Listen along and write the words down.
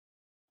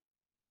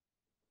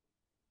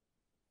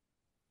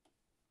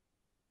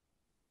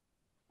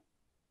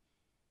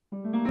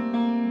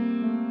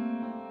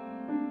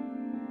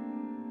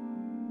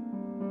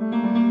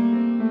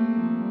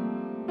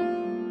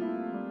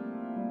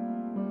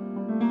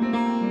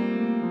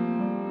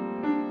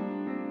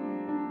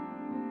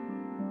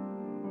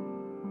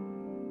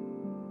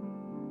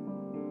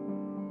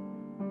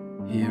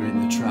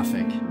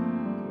traffic.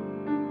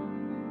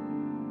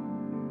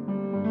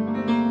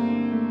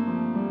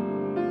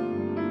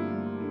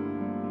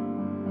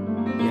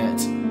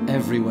 Yet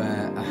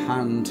everywhere a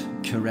hand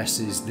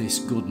caresses this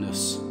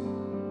goodness.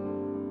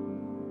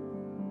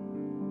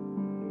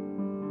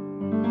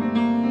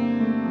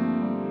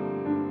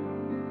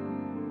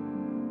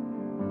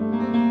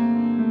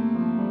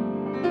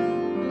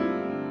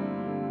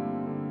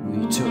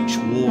 We touch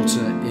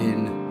water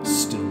in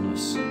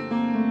stillness.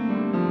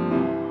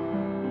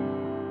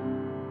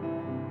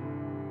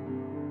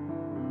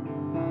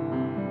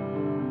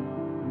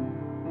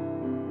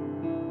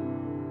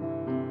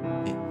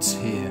 It's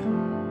here,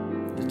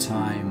 the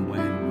time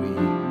when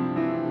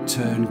we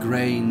turn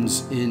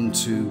grains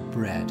into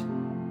bread,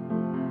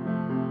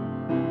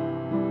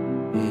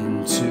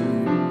 into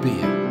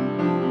beer,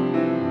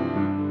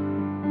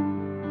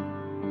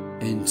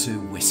 into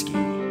whiskey.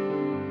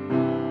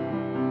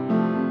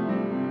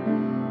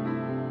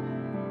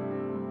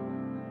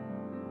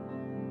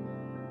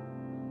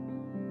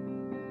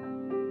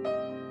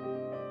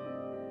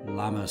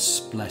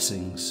 Lammas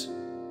Blessings.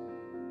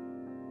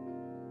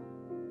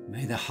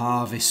 May the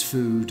harvest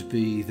food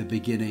be the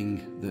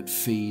beginning that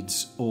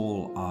feeds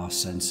all our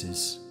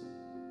senses.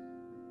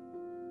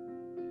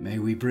 May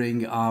we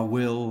bring our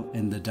will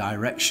in the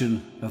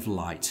direction of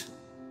light.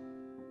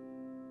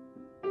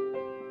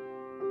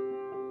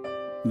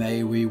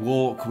 May we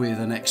walk with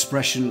an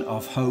expression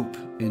of hope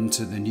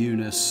into the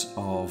newness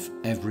of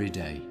every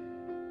day,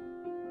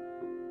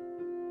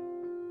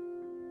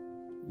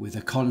 with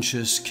a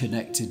conscious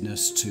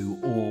connectedness to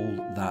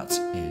all that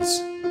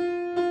is.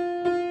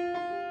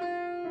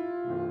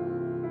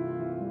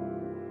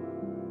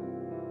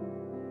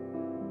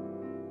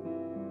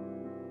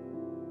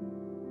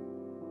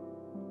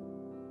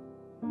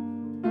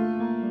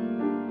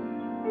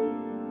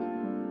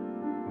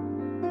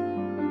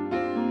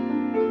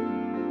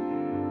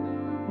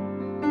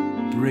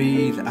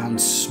 Breathe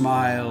and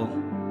smile,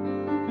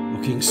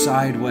 looking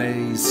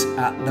sideways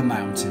at the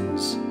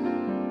mountains.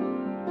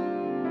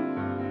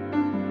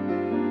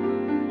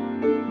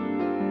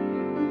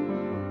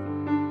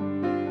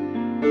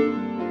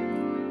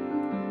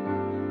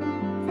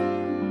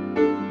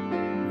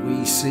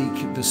 We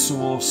seek the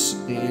source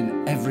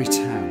in every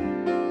town.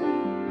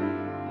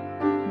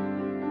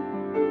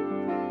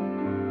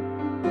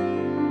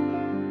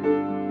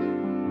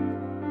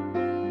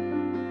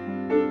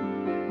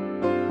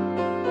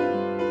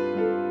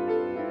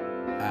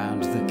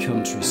 And the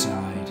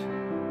countryside,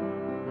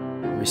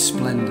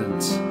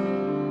 resplendent,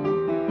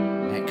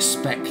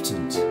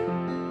 expectant,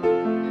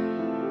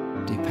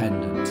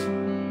 dependent.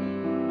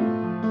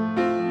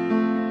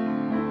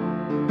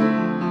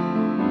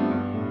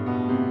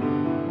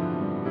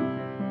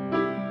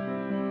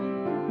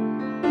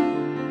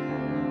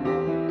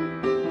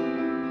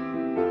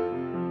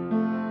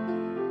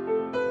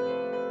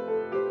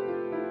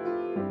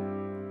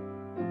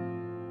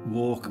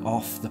 Walk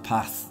off the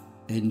path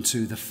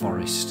into the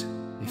forest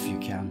if you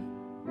can.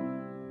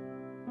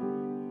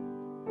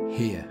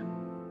 Here,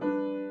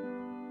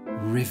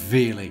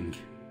 revealing.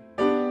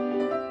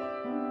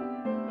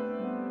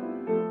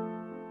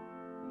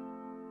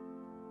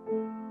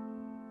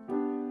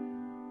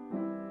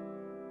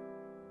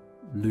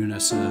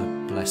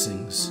 Lunasa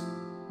Blessings.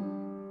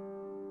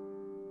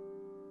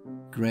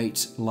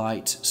 Great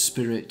light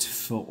spirit,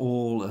 for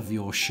all of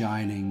your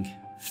shining,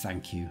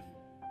 thank you.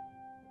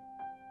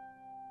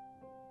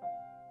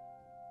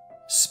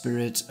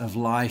 Spirit of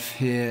life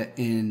here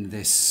in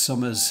this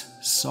summer's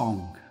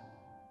song.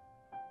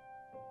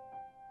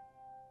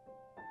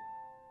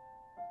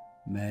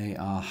 May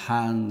our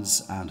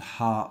hands and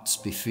hearts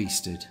be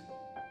feasted.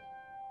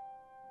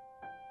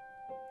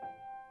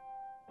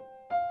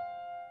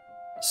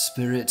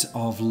 Spirit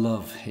of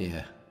love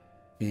here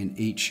in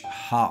each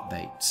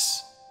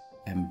heartbeat's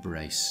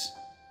embrace.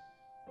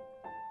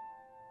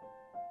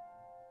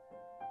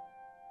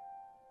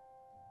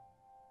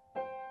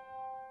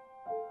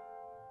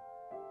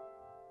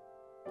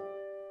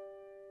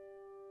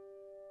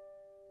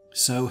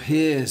 So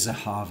here's a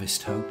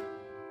harvest hope,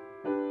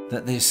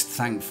 that this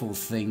thankful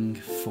thing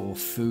for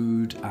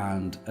food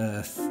and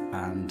earth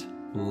and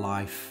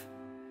life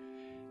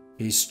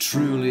is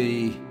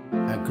truly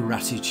a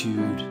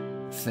gratitude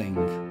thing,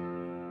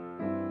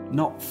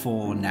 not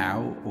for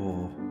now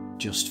or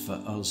just for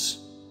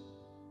us,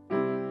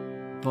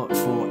 but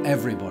for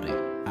everybody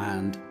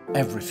and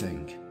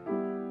everything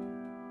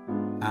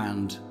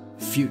and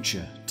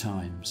future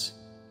times.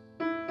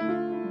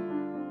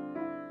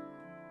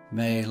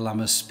 May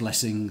Lammas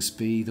Blessings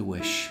be the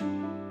wish.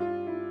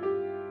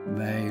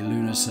 May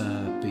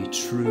Lunasa be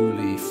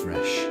truly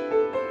fresh.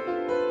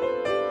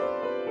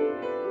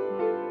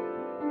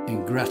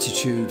 In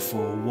gratitude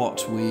for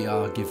what we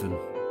are given.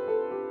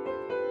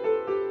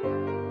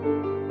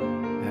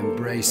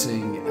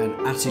 Embracing an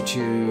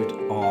attitude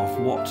of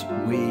what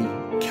we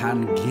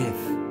can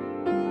give.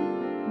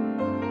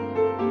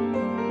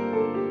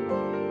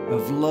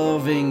 Of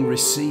loving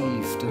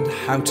received and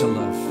how to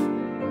love.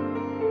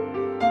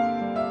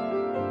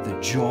 The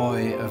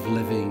joy of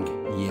living,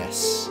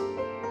 yes,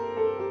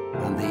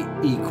 and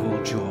the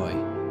equal joy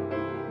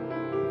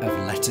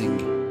of letting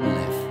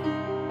live.